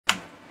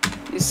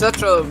He's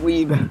such a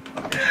weeb.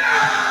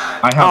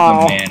 I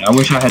have the man. I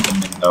wish I had the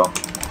man though.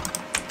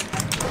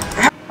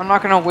 I'm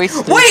not gonna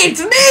waste it. Wait,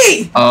 it's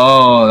me!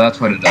 Oh, that's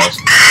what it does.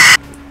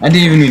 I didn't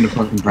even need to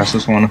fucking press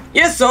this one.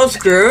 You're so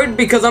screwed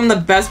because I'm the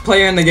best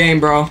player in the game,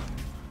 bro.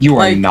 You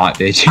are Like, not,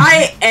 bitch.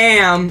 I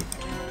am.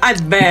 I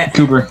bet.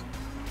 Cooper.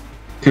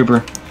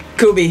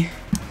 Kubi.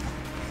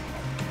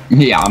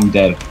 Yeah, I'm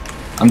dead.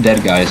 I'm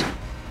dead, guys.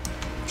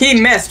 He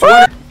missed.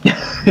 What?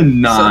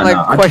 Nah, Something like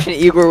nah. a question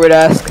Igor would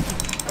ask.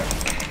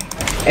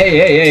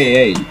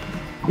 Hey.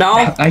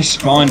 No. I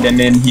spawned and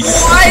then he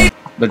just... What?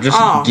 But just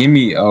Oh. give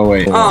me... Oh,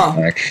 wait.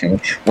 Oh. Actually.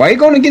 Why are you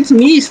going against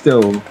me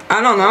still?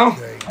 I don't know.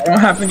 I don't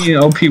have any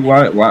OP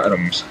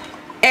items.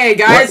 Hey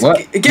guys,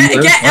 What? get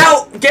What?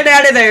 out! Get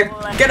out of there!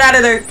 Get out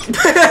of there!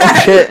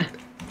 Oh shit.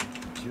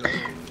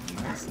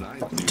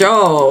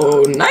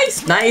 Joe,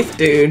 nice knife,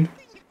 dude.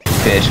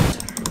 Fish.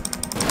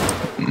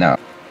 No.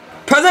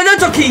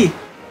 Presidential key.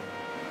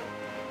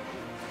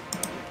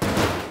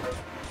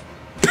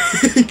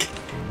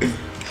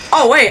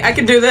 Oh wait, I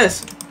can do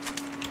this.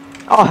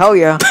 Oh hell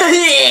yeah.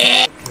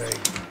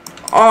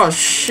 Oh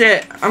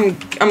shit, I'm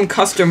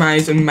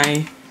customizing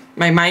my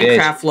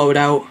Minecraft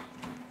loadout.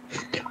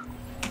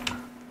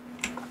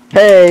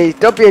 Hey,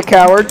 don't be a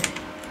coward.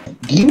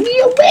 Give me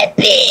a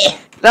weapon!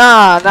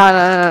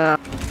 Nah.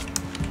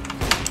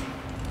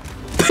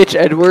 Bitch,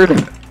 Edward.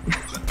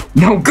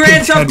 No,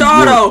 Grand Theft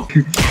Auto!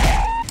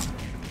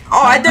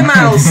 Oh, I did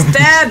my own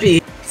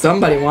stabby.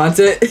 Somebody wants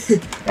it.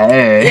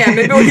 Hey. Yeah,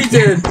 maybe we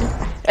did.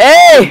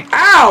 Hey!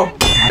 Ow!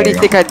 What do you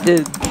think I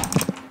did?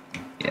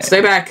 Yeah.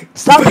 Stay back.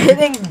 Stop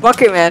hitting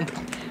Bucket Man.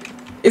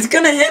 It's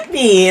gonna hit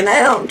me, and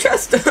I don't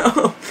trust him.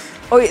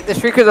 Oh wait, the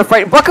streakers are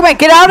fighting. Bucket Man,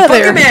 get out of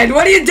there! Bucket Man,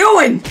 what are you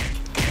doing?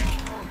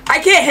 I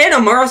can't hit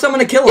him, or else I'm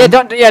gonna kill him. Yeah,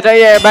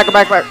 back.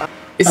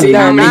 You see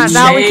how many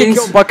now we can chains?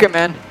 kill Bucket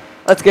Man.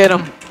 Let's get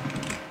him.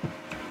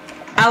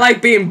 I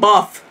like being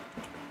buff.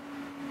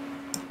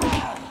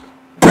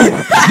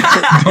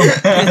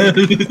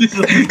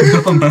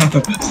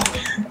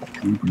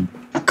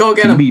 Go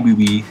get him.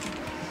 BBB.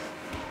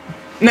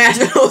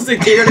 National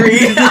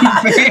security.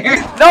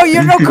 No,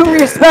 you're no cool.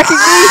 You're smacking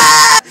me.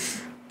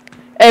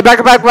 Hey, back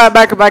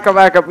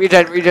up.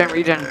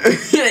 Regen.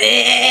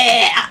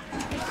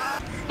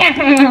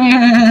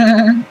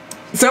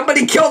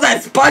 Somebody kill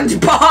that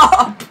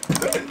SpongeBob!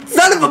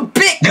 Son of a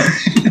bitch!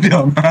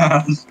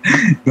 Dumbass.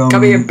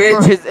 Come here, Bro,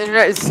 bitch. his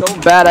internet is so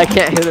bad I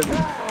can't hit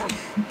him.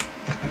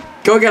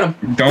 Go get him.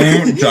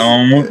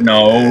 Don't,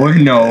 no.